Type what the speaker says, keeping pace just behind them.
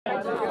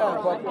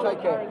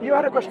Take care. You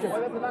had a question.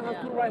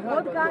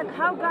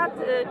 How God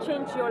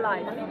changed your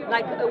life?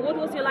 Like, what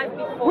was your life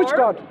before? Which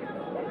God?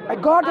 A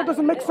God that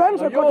doesn't make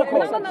sense, or God that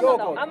makes sense?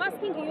 No. I'm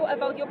asking you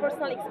about your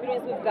personal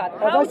experience with God.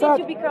 As How I did said-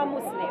 you become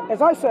Muslim?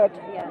 As I said,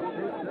 Yeah.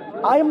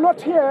 I am not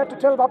here to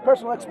tell about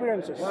personal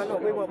experiences. Why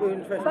not? We're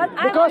interested. But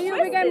Because I'm you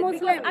became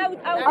Muslim.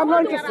 I'm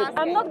not interested.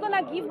 I'm not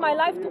gonna give my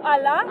life to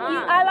Allah.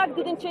 Allah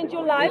didn't change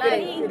your life.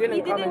 He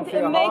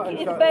didn't make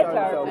it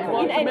better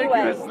in any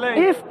way.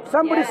 If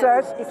somebody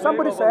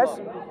says,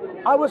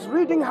 I was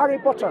reading Harry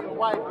Potter.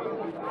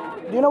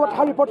 Do you know what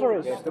Harry Potter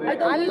is?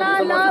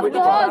 Allah loves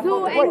those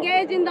who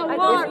engage in the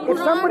war. If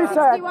somebody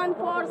said,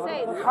 61:4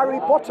 says. Harry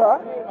Potter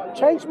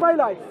changed my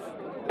life,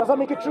 does that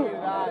make it true?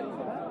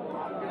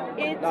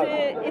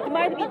 It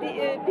might be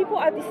people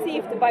are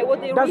deceived by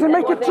what they read. Does it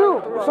make it true?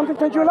 If something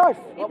changed your life?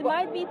 It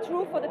might be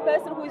true for the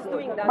person who is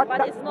doing that,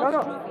 but it's not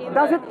true in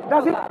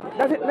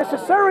Does it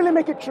necessarily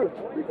make it true?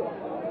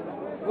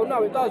 Well,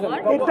 no, it doesn't.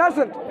 It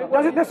doesn't.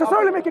 Does it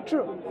necessarily make it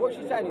true? What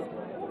she's saying is...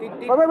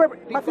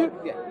 Wait, Matthew,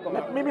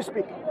 let me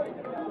speak.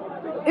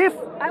 If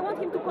I want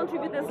him to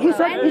contribute as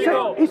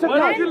well. he said Why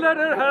no. did you let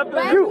her have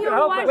that? You,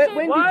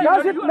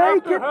 does it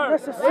make it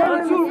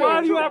necessarily? Why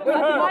are you after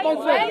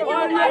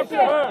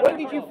her? When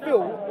did you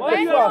feel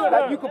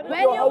that you could put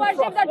When your you whole worship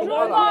trust the in true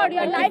Allah God,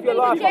 your and life give your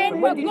will life change up?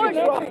 for When did you good,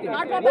 trust Him?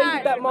 not for When did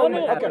bad. that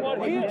moment happen?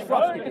 When you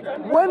trusted Him?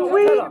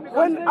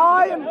 When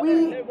I and we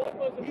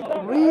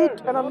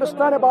read and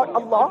understand about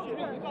Allah,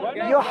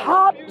 your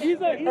heart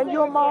and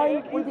your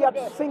mind will be at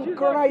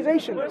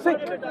synchronization.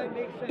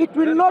 It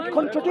will not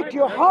contradict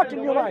your heart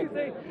and your mind,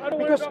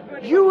 because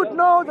you would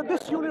know that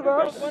this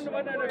universe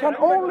can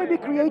only be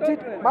created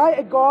by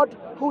a God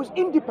who is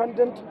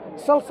independent,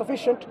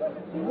 self-sufficient,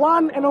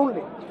 one and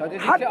only.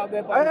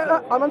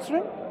 I'm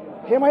answering.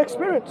 Hear my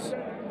experience.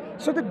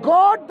 So the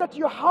God that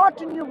your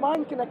heart and your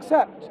mind can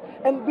accept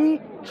and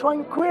be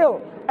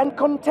tranquil and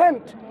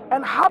content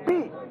and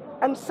happy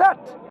and set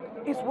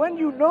is when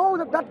you know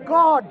that that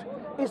God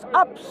is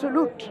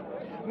absolute.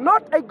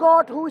 Not a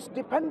God who is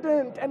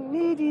dependent and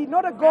needy,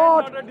 not a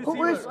God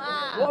who is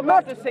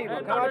not a deceiver.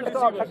 In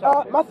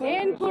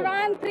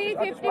Quran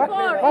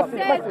 3:54, it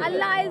says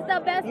Allah is the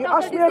best You of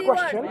asked the me a deceivers.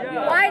 question.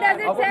 Why does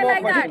it say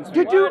like that?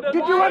 Did you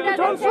want me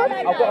to answer it?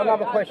 I've got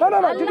another question.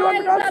 No. Did you want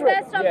me to Allah is answer the it?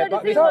 best of the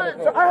but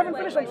deceivers. So I haven't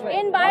finished answering.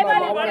 In Bible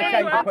I wanna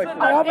change the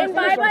question. I haven't in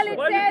finished Bible it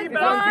answering. says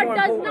God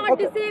does not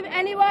deceive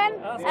anyone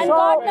and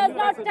God does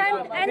not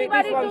tempt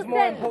anybody to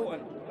sin.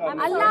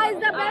 Allah is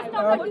the best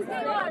of the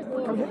deceivers.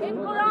 In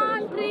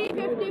Quran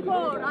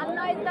 3:54,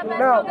 Allah is the best of the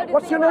Now, deceivers.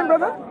 what's your name,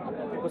 brother?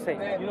 Hussein.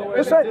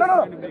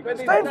 No.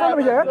 Stay in front of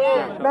me here.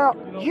 Now,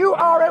 you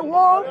are a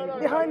wall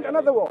behind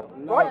another wall,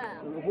 right?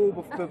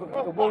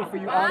 The wall for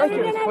you Thank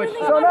answering you. this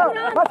question. So now,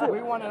 Matthew.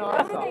 We want an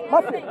answer.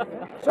 Matthew.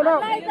 So now,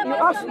 Allah is the you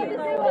best asked of the me.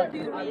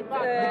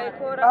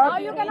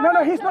 deceivers.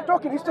 No, he's not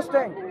talking. He's just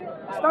standing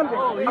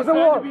as a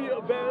wall.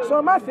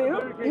 So Matthew,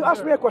 you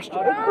asked me a question,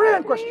 a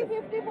brilliant question,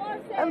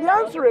 and the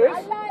answer is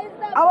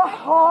our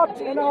heart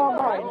and our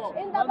mind.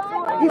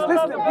 He's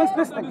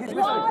listening. He's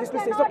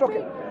not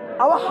talking.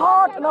 Our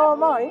heart and our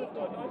mind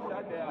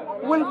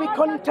will be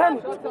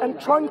content and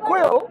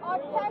tranquil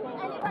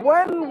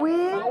when we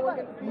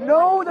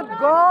know that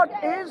God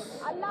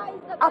is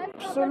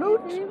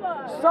absolute,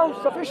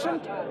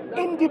 self-sufficient,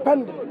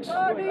 independent.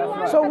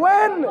 So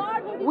when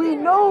we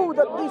know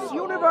that this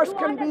universe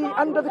can be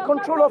under the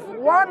control of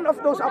one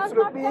of those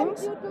absolute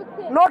beings,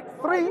 not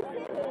three,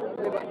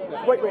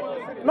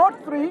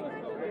 not three,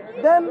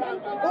 then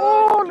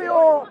all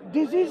your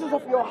diseases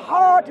of your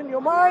heart and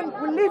your mind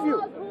will leave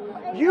you.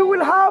 You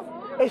will have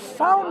a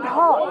sound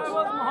heart,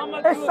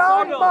 a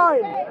sound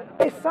mind,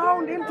 a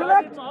sound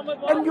intellect,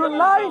 and your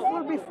life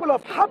will be full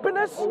of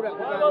happiness.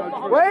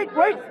 Wait.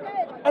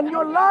 And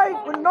your life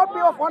will not be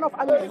of one of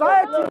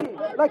anxiety,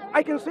 like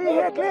I can see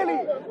here clearly,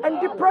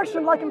 and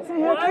depression, like I can see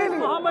here clearly.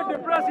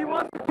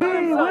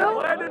 We will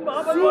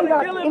see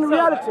that in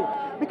reality.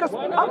 Because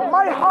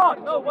my heart,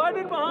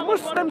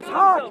 Muslim's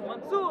heart,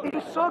 it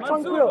is so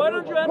tranquil.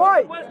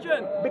 Why?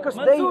 Because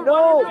they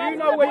know. Do you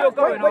know where you're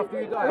going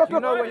after you die? Do you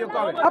know where you're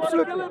going?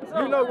 Absolutely.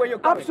 You know where you're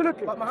going.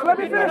 Absolutely. So let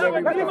me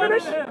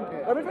finish.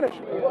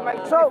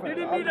 So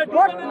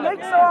what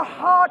makes our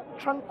heart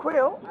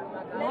tranquil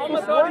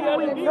is when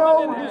we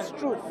know this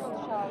truth.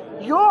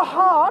 Your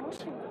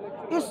heart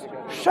is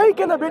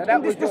shaken a bit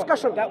in this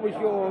discussion. That was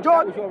your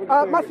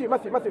Matthew.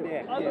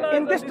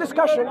 In this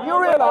discussion,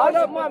 you realize. I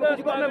don't mind, because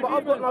you've got to remember,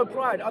 I've got no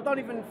pride. I don't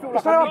even feel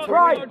It's like I not need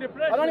pride. to win.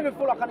 I don't even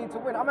feel like I need to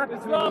win. I'm happy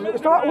to win.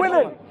 It's not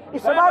winning.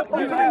 It's about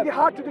opening the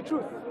heart to the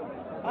truth.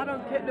 I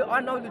don't care. Look, I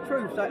know the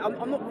truth, so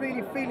I'm not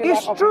really feeling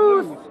Is like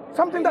truth I've lose.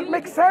 something that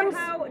makes sense?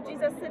 How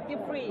Jesus set you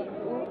free?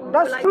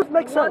 Does truth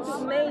make sense?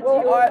 What made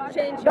Well, you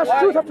change Does your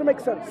truth life? have to make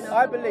sense?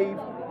 I believe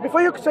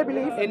Before you say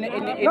believe. in the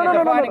No.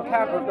 divine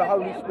encounter of the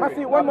Holy Spirit.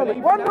 Matthew, one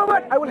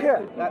moment. I will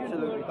hear.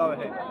 Absolutely, go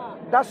ahead.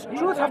 Does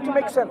truth have to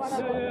make sense?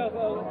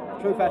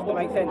 Truth has to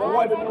make sense.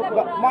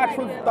 But my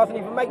truth doesn't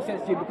even make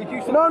sense to you, because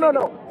you.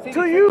 No.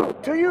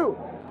 To you.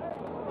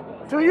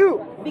 To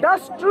you.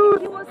 Because Does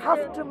truth he was,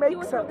 have to he make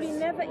was sense? probably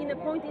never in a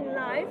point in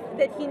life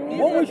that he needed.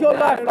 What was your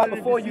life like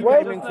before you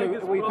Wait. came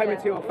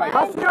into your faith?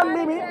 Hassan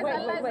and Mimi,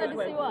 Allah is the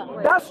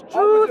deceiver. does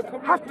truth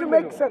have to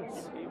make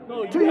sense?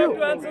 No, To you you. have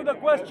to answer the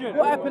question.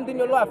 What happened in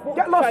your life? What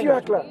Get lost, you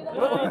changed? heckler.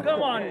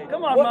 Come on,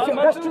 What man.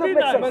 That's Mansur, true, be makes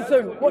nice. sense.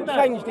 Mansur, what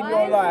changed in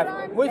your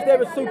life? Was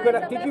there a super?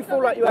 Did you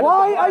feel like you had?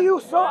 Why are you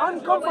so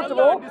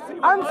uncomfortable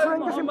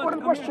answering this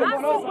important question?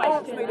 Ask the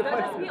question.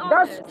 Let's be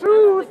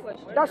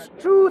honest. Does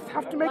truth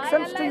have to make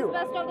sense to Allah is you?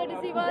 best of the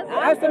deceivers.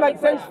 It has to make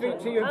sense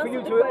to you for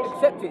you to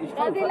accept it. It's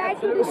Does he true.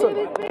 like to deceive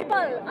his people?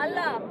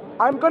 Allah.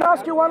 I'm going to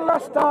ask you one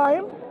last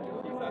time.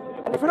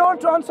 And if you don't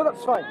want to answer,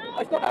 that's fine.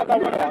 It's not that I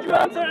want to Did you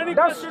answer any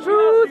Does question we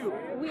truth asked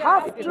you?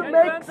 have to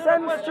make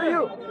sense to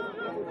you?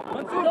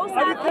 Mansur, Those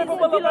are you are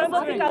capable of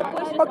answering? philosophical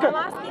questions. Okay.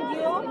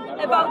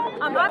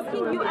 I'm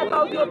asking you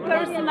about your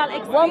personal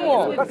experience One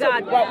more. with That's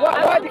God.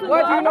 it.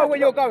 Why do you know where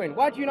you're going?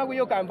 Why do you know where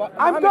you're going? But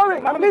I'm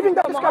going. I'm leaving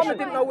that Muhammad discussion.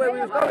 didn't know where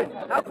he was going.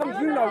 How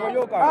come you know where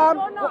you're going?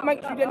 What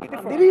makes you any The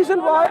different?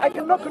 reason why I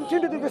cannot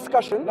continue the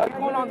discussion, No, you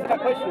can't answer that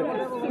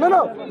question.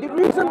 no, the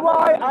reason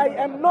why I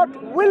am not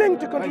willing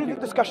to continue the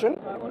discussion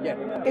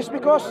is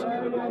because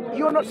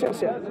you're not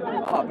sincere.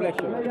 Oh, bless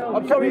you.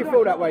 I'm sorry you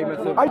feel that way,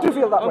 Mansur. I do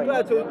feel that I'm way.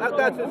 glad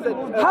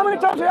to How many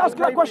times have I asked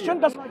that question?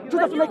 Does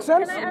truth have to make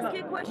sense? Can I ask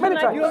you a question? Many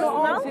like times. this You're not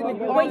now? answering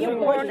the Were you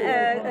born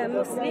question. a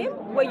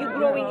Muslim? Were you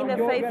growing in the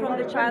faith from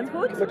the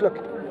childhood? Look.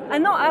 I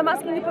know, I'm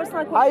asking you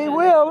personal I question.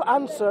 will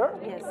answer,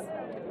 Yes.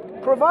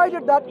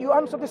 provided that you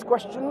answer this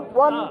question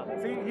one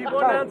See, he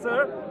won't time.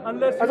 answer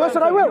unless you As I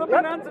said, I answer. will. You've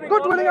been Yeah? answering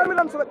God all willing, day. I will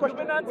answer that question.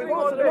 You've been answering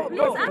all day.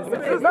 Please answer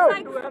this. No.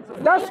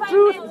 Like, Does if I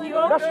truth met you-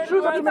 have to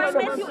if I make met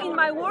sense? you in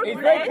my very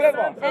workplace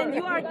clever. and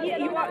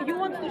you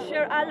want to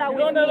share Allah You with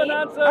don't have an me,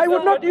 answer. I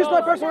would so not use my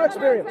no. personal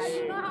experience.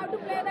 You know how to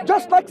play the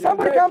Just like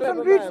somebody comes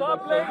and reads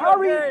Stop playing the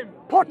Harry game.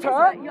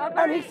 Potter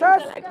and he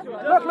says,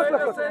 Just play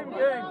look. the same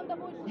game.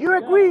 You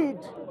agreed.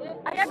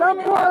 I agree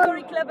that you're a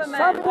very clever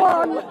man.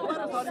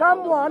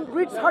 Someone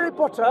reads Harry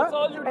Potter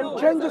all you and do.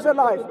 changes their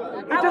life. It I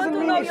want doesn't to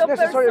mean know it's your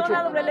necessarily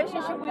personal true.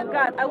 relationship with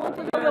God. I want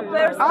to know your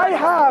personal I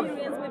have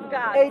experience with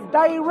God. a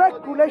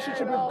direct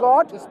relationship with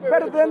God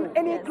better than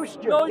any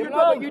Christian. No, you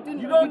don't.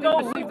 You don't know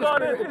who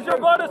God is. Is your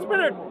God a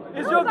spirit?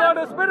 Is your God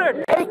a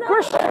spirit? A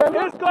Christian,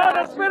 Is God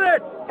a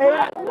spirit?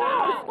 a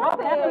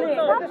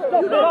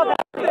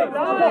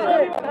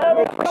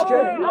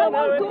Christian.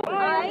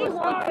 I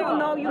want to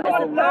know you as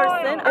a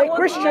person. I A want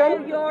Christian, to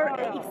know your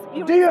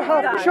experience. Do you with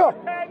have, God. sure,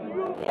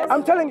 Yes.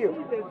 I'm telling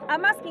you,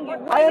 I'm asking you.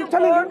 Were I am you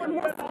telling born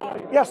you-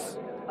 Muslim? yes,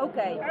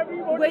 Okay.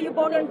 Were you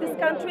born in this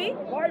country?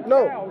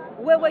 no,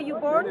 Where were you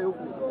born?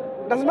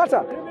 doesn't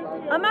matter.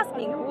 I'm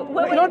asking.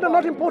 Where were No, you no, born?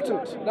 not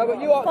important. No, but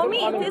you For me,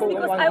 it is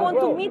because I want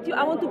to meet you.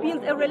 I want to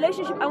build a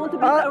relationship. I want to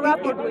build a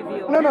rapport with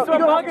you. No, He's you from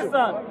don't have to.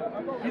 Pakistan.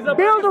 He's a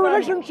Build a Pakistani.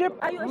 relationship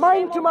Are you ashamed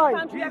mind of to the mind.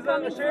 country you're He's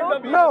coming ashamed of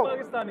from? being No. a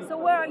Pakistani. So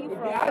where are you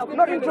from?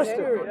 Not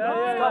interested.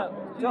 Yeah.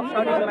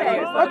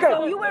 Okay,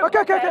 So you were-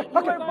 okay. you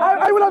were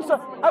I will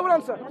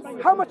answer.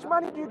 How much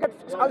money do you get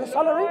as a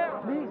salary?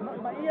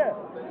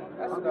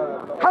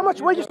 How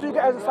much wages do you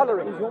get as a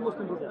salary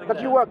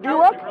that you work? Do you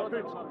work?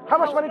 How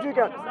much money do you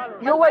get?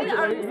 Your Why wages.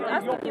 are you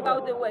asking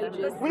about the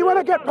wages? We want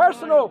to get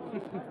personal.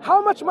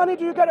 How much money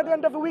do you get at the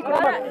end of the week or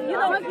a month? You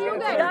know,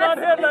 She's not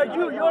here like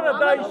you. You're a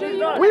guy. She's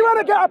not. We want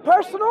to get a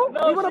personal.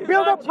 We want to she's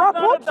build not- up she's not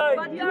rapport. a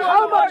dyke. You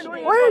How are much?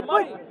 doing it Wait. for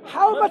money.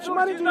 How much Mansur,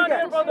 money she's do you not here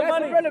get? for the That's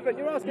money. irrelevant.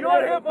 You're asking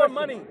You're here for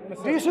money.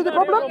 Do you see the She's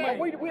not here problem? for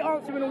money. We're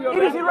answering all your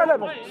It is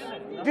irrelevant.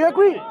 Do you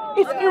agree?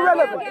 It's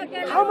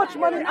irrelevant. How much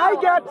money I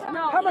get,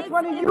 how much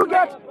money you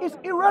get is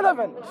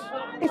irrelevant.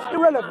 It's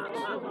irrelevant.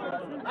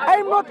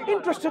 I'm not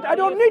interested. I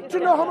don't need to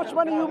know how much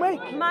money you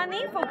make.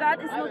 money for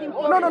God is not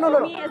important. No. For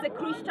me as a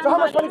Christian. So how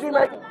much money is do you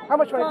make? not- How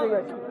much money do you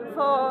make?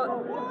 For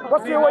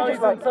What's your wages He's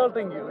like?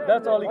 insulting you.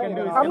 That's all he can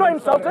do. I'm not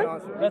insulting.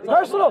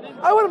 Personal.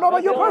 I want to know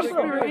about your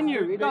personal. in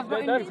you. It does not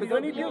in That's you.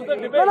 when he leaves the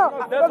debate.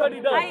 No, That's what he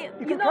does.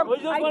 you know, We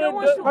just I want don't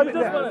want to. to. We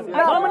just want to.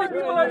 Now- How many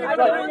people are you I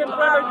don't gathering in want to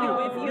front of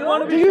argue with you? you. You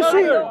want to Do be you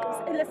see-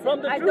 sheltered Listen,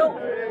 from the I truth. don't.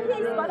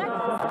 Please, but I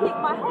can speak.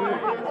 My whole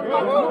heart and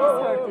my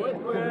head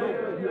is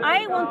hurting.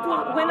 I want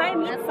to. When I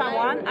meet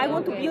someone, I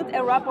want to build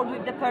a rapport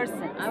with the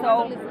person.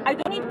 So I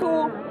don't need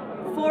to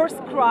force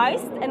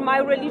Christ and my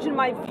religion,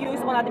 my views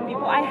on other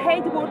people. I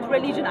hate the word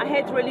religion. I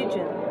hate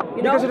religion.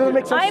 You know, Because it doesn't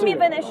make sense I'm to you.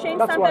 even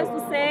ashamed That's sometimes why.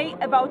 to say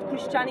about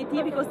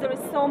Christianity because there is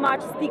so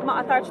much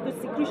stigma attached to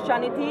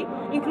Christianity,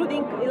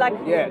 including like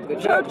the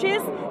church.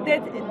 churches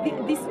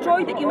that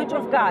destroy the image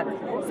of God.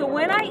 So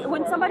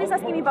when somebody is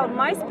asking me about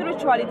my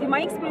spirituality,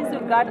 my experience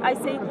with God, I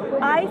say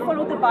I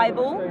follow the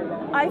Bible,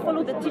 I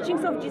follow the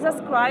teachings of Jesus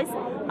Christ,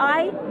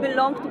 I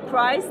belong to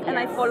Christ and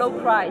I follow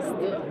Christ.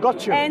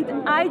 Got you.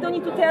 And I don't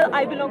need to tell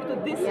I belong to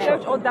this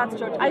church or that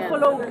church. I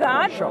follow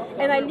God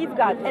and I live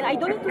God. And I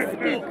don't need to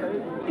speak.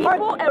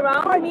 People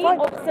around me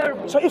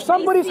observe. So if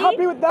somebody's They see-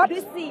 happy with that, they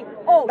see,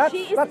 oh, she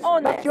is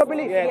honest. that's your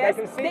belief. Yeah, Yes,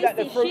 they can see they that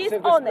the see fruits she's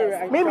of the honest.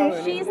 spirit ain't Mimi,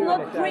 showing. She's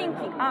not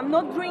drinking. I'm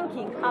not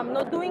drinking. I'm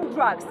not doing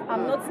drugs.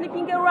 I'm not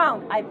sleeping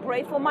around. I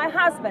pray for my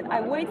husband.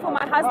 I wait for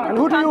my husband And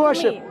to who do come you to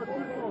worship? me.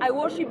 I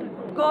worship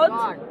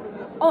God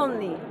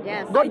only.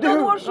 Yes. I God the don't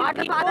who? worship God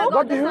the people. Father,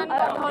 God the Son,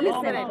 God the Holy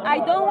Listen, Spirit. I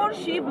don't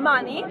worship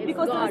money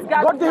because there is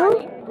God God the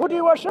money. who? Who do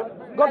you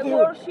worship? God I the who?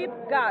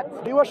 worship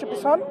God. Do you worship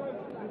the Son?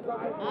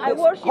 I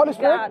worship Holy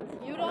Spirit? God.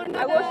 You don't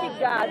I worship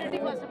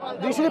God.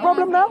 Do you see the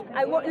problem now?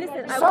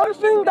 Listen, I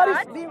Something worship that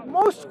is God. the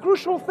most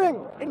crucial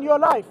thing in your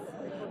life,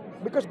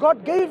 because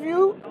God gave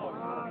you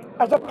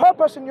as a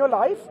purpose in your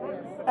life.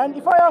 And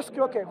if I ask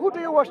you, okay, who do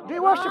you worship? Do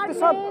you worship the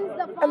Son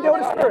and the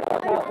Holy Spirit?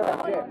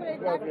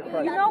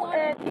 You know,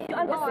 if you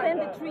understand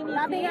the Trinity,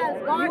 Nothing else.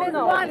 God you is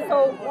know. one.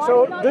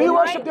 So, do you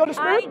worship the Holy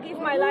I Spirit? give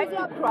my life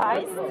to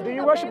Christ. Do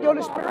you worship the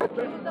Holy Spirit?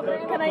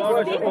 Can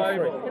I speak?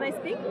 Can I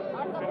speak?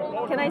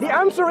 Can I The speak?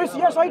 answer is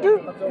yes, I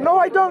do. No,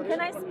 I don't. Can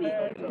I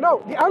speak?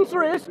 No, the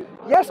answer is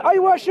yes, I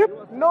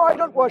worship. No, I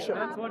don't worship.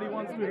 That's what he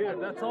wants to hear.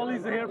 That's all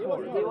he's here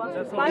for.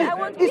 That's all. But I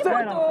want Is people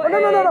there,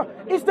 to. no.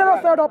 Is there a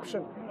third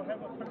option?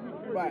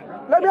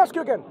 Let me ask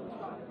you again.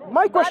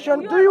 My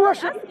question, you do are you not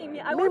worship asking me.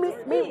 I want to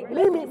speak.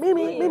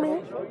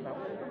 Mimi,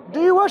 do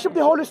you worship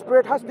the Holy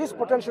Spirit? Has these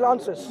potential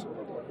answers.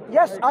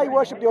 Yes, I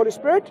worship the Holy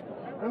Spirit.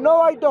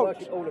 No, I don't.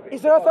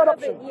 Is there a third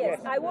option?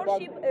 Yes, I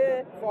worship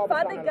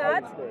Father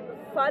God,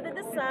 Father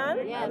the Son,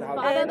 Yes, and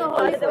Father the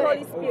Father the Holy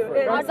Holy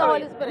Spirit. Not the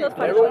Holy Spirit. Not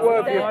Father, They're all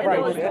worthy the- of and the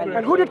Holy praise. Spirit.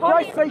 And who did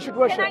Christ say you should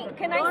worship?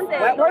 Can I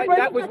say?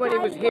 That was when he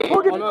was here.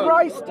 Who did on earth.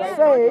 Christ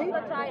say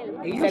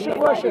He you said should the-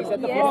 worship? He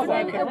said the Yes, Father.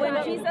 and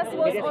when Jesus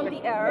was on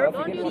the earth,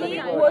 he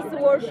was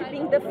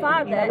worshipping the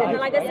Father. And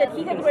like I said,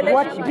 he had relationship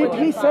What did with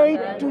he the say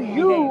Father. to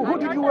you? Who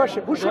did you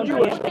worship? Who should you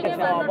worship?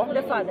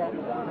 The Father.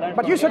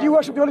 But you said you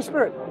worship the Holy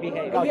Spirit.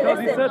 Because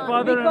he said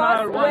Father and I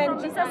are Because one. when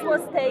Jesus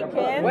was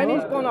taken, When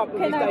he's gone up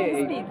with can his I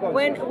deity, speak? go on.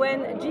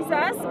 When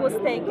Jesus was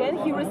taken,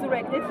 he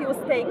resurrected. He was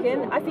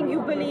taken. I think you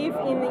believe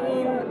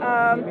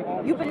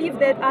you believe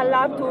that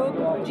Allah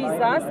took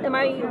Jesus. Am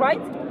I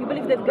right? You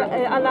believe that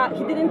Allah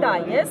he didn't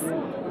die? Yes.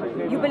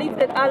 You believe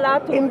that Allah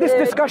took. In this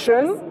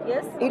discussion,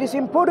 Yes. it is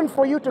important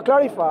for you to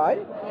clarify.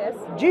 Yes.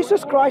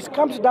 Jesus Christ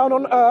comes down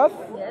on earth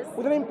Yes.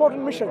 with an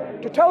important mission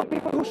to tell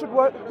people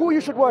who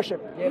you should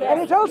worship. And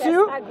he tells Yes,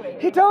 you, I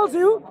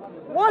agree.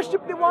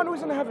 worship the one who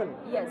is in heaven,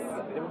 Yes.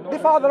 the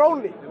Father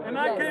only. And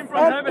I came from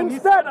And heaven. He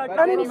instead, said I came from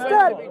heaven. he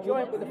said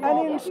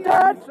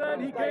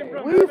he came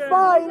from we heaven.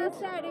 find Jesus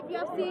said, if you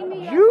have seen me,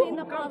 you You- have seen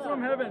the Comes Father.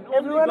 from heaven. Only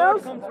Everyone God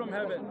else? comes from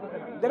heaven.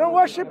 they don't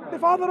worship the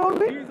Father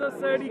only. Jesus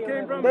said he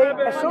came from They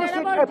heaven.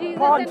 associate about a Jesus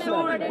part. and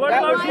everybody. What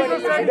That about was when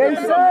Jesus he said said he They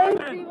came say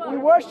from heaven? we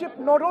worship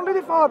not only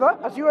the Father,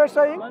 as you are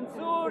saying,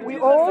 Mansur, we Jesus said he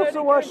also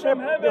came worship from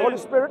the heaven. Holy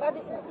Spirit. But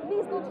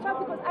please don't shout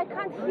because I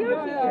can't hear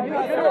you.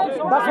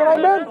 That's what I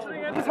meant.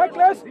 These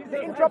hecklers,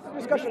 they interrupt the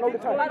discussion all the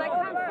time. But I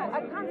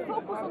can't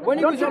focus on the When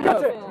he Don't was you on get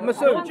earth, it?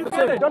 Mansur, Don't you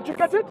get it? Don't you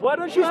get it? Why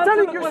don't you She's answer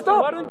telling the you question?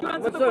 stop. Why don't you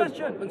answer the Mansur,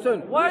 question? Mansur.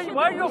 Why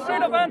are you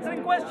afraid of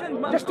answering questions,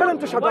 man? Just tell him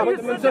to shut Why up. are you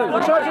such a Mansur, coward?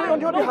 I'm sorry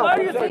on your No, behalf. why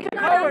are you such a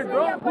coward,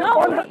 bro? No,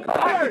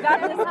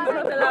 regardless is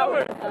not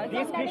allowed. These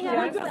You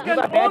Christians just give can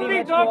a bad only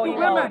image talk to to you.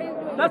 women.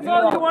 That's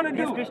all you want to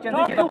do. These Christians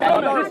Talk give to a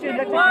bad women.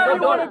 image. Why So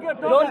you want to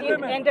get talk don't to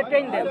women?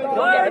 entertain them. Don't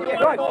Why entertain you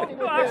them. want to talk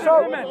to after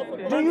So,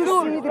 women? do you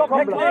see the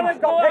problem?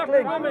 Stop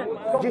heckling. Women.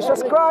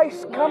 Jesus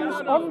Christ comes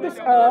on this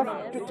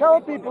earth to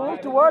tell people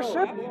to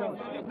worship,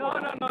 No.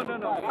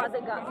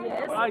 Father God,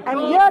 yes.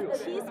 and yet,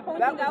 He's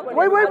pointing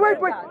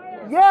out. wait.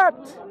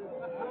 Yet,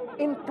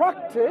 in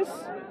practice,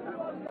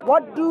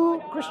 what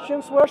do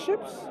Christians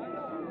worship?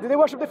 Do they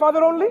worship the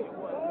Father only?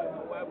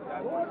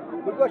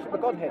 We worship the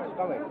Godhead,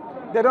 don't we?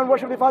 They don't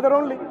worship the Father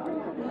only.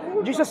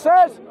 Jesus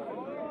says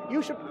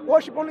you should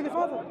worship only the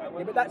Father.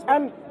 Yeah, but that's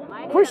And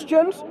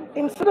Christians,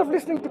 instead of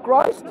listening to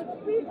Christ,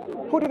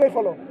 who do they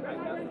follow?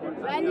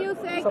 When you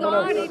say Someone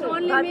God, else. it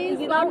only But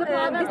means you God know, the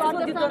Father, this is God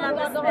what the you Son, don't and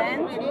God the Holy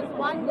understand. Spirit. It's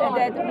one God.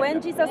 That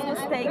when Jesus was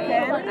taken,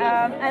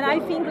 and I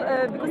think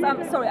because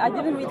I'm sorry, I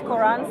didn't read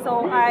Quran, so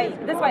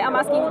that's why I'm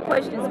asking you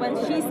questions. When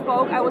she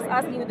spoke, I was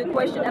asking you the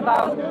question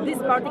about this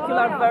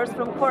particular verse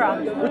from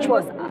Quran. Which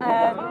one?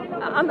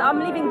 I'm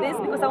leaving this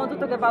because I want to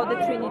talk about the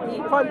Trinity.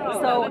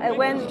 So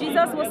when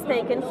Jesus was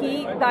taken,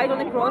 he died on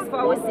the cross for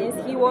our sins.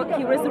 He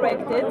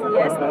resurrected.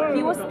 Yes,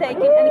 he was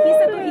taken, and he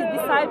said to his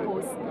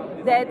disciples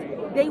that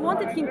they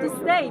wanted him to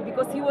stay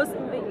because he was.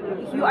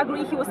 You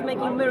agree? He was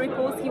making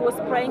miracles. He was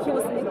praying. He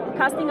was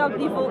casting out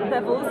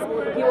devils.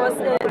 He was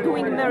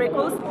doing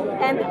miracles,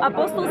 and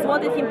apostles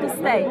wanted him to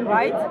stay.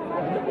 Right?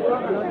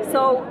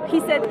 So he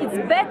said, it's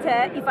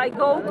better if I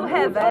go to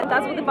heaven,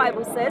 that's what the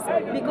Bible says,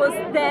 because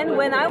then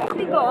when I will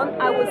be gone,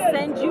 I will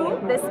send you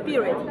the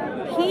Spirit.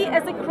 He,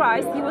 as a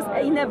Christ, he was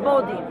in a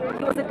body.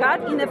 He was a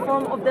God in the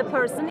form of the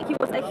person. He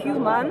was a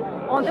human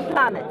on the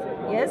planet,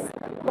 yes?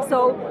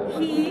 So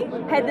he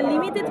had a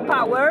limited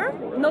power,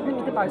 not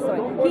limited power,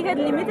 sorry. He had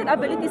limited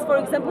abilities, for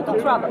example, to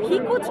travel. He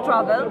could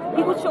travel,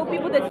 he could show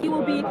people that he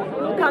will be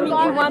coming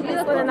in one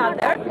place or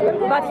another,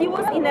 but he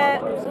was in a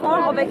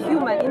form of a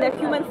human, in a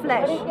human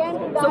flesh.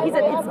 So he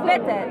said, it's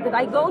better that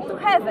I go to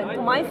heaven,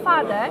 to my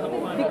Father,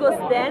 because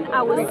then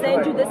I will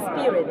send you the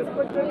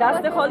Spirit.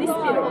 That's the Holy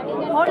Spirit.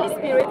 Holy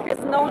Spirit has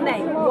no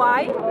name.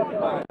 Why?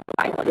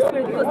 Why Holy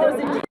Spirit? Because there's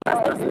a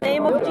Jesus, there's the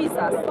name of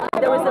Jesus.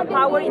 There is a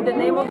power in the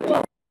name of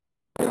Jesus.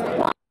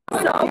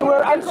 So, You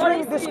were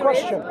answering this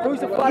question.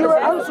 You were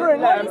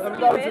answering.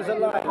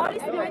 Holy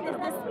Spirit is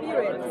the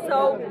Spirit.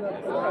 So,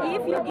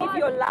 if you give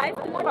your life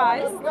to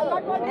Christ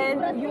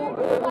and you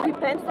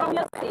repent from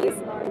your sins,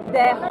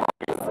 the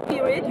Holy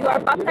Spirit, you are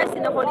baptized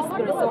in the Holy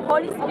Spirit. So,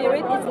 Holy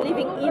Spirit is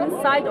living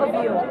inside of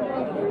you.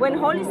 When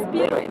Holy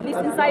Spirit lives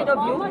inside of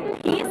you,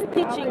 He is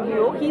teaching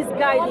you, He is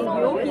guiding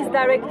you, He is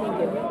directing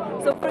you.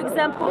 So, for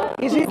example,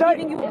 Is He's he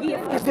giving you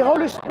gifts. Is the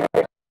Holy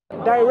Spirit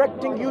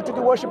directing you to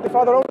worship the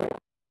Father only?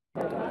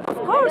 Of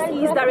course,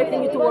 He is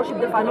directing you to worship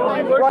the Father.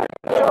 Right.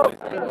 So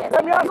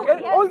let me ask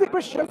all the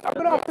Christians. I'm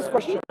going to ask this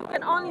question. You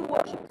can only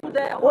worship through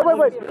the Holy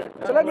Wait. Spirit.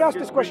 So let me ask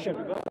this question.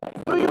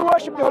 Do you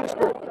worship the Holy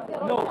Spirit?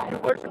 No, you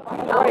worship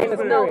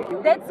through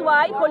No, that's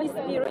why Holy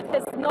Spirit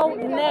has no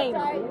name.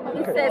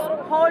 It says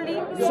Holy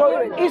Spirit.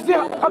 So is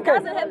the It okay?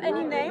 doesn't have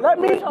any name. Let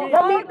me so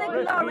let all me the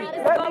glory is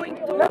let going me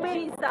to let me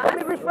Jesus. let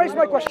me rephrase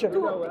my question.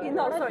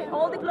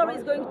 All the glory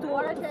is going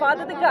to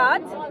Father the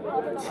God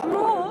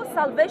through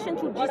salvation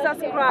through Jesus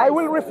Christ. I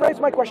will rephrase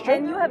my And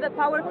question. you have the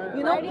power,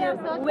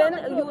 when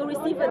you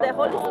receive the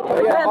Holy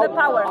Spirit, you have the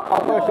power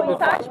to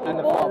touch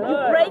people, you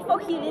pray for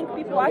healing,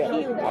 people are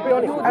healed.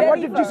 And what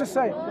did Jesus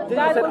say?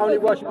 Jesus said only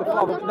worship the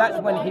Father.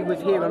 That's when He was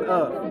here on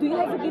earth. Do you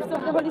have the gifts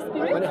of the Holy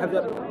Spirit? When it has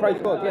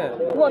praise God, yeah.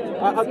 What gifts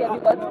have you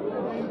got?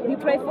 You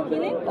pray for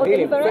healing or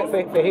Healing. deliverance?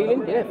 For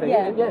healing? Yeah, for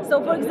healing, yeah.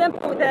 So, for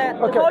example, the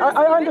Okay, Holy I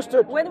Spirit,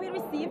 understood. when we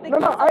receive the No,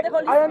 gifts no, of the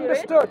Holy I Spirit,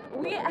 understood.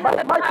 we have My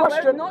the power,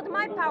 question- not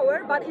my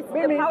power, but it's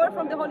Mimi. the power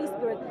from the Holy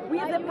Spirit. We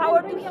have the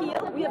power to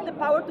heal, we have the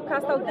power to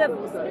cast out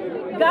devils.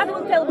 God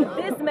will tell me,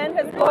 this man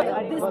has got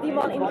this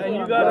demon in him.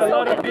 You got a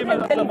lot of that we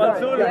demons, can so deliver.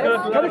 Mansur is Yes.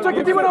 going to Can you take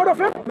the demon out of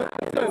him?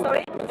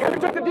 Sorry? Can you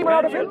take the demon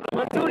out of him?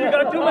 Mansur, you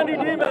got too many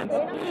demons.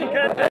 She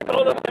can't take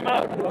all of them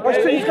out.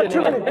 He's got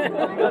too many.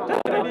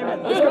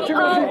 He's got too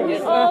many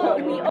demons.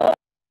 We all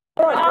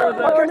All right.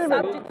 are Okay, Mimi.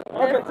 subject to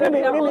Okay, devil.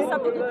 We are all Mimi.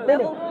 subject to the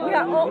devil. We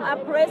are all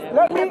oppressed.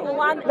 Let We me have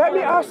one let me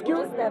God, ask you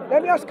which is devil.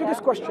 let me ask you this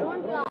question.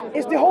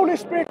 Is the Holy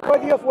Spirit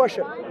worthy of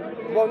worship?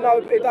 Well,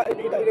 no,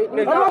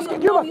 I'm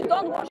asking you. You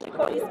don't worship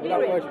Holy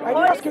Spirit. worship. I didn't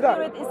Holy ask you that.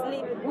 Spirit is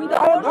we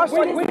don't I am worship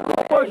asking Holy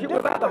Spirit. worship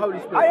without the Holy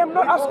Spirit. I am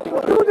not asking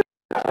you this.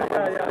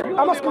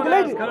 I'm asking the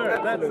lady.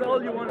 That's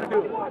all you want to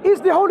do. Is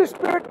the Holy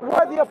Spirit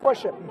worthy of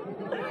worship?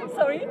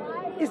 Sorry?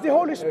 Is the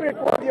Holy Spirit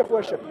worthy of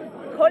worship?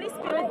 Holy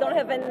Spirit don't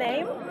have a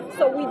name,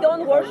 so we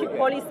don't worship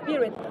Holy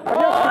Spirit. I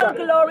didn't ask you All that.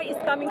 glory is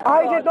coming to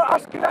I God. did not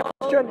ask you that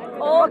question.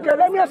 All Okay, glory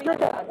let me is ask you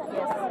coming again. to God.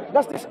 Yes.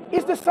 Does this,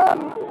 is the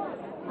Son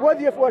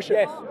worthy of worship?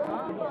 Yes.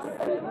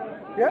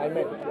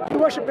 Yeah? You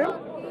worship Him?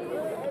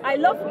 I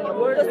love him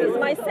because he's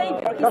my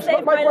savior. He That's saved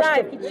not my my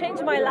question. life. He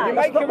changed my You life.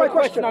 make not your my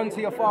request question. known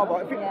to your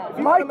Father. If you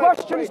My wanna make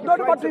question praise, is not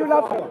you about pray do to you the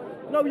love Father. Him.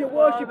 No, you're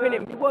worshipping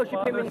Him. You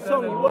worship Him in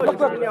song. You worship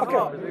Look, Him in your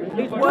heart.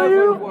 He's Do worthy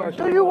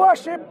of you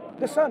worship. worship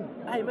the Son?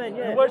 Amen.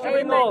 You Yeah. worship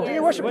in all. Do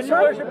you worship When the you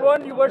Son? worship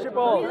one, you worship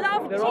all. We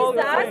love They're all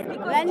the Jesus same.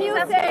 because When you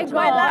Jesus say changed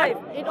my God, life.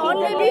 it He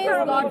only delivered means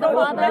me God the from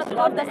Father, oppression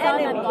God of the the Son,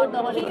 and enemy. God the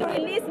Holy He Spirit.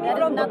 released me There is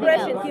from nothing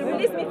depression. else. He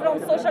released me from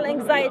social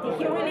anxiety.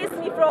 He released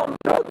me from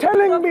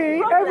Telling me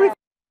problems. everything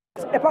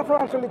apart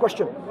from answering the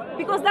question.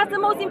 Because that's the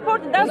most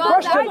important. That's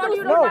Because why that's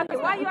you no.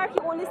 why you are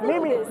here listening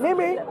Mimi, to this.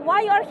 Mimi.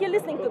 Why you are here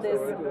listening to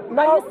this?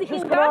 Now, Are you she's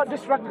seeking gonna God?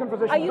 distract the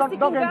conversation. Are you Don't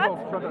seeking get God?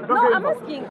 involved, brother. Don't No, get I'm involved. asking.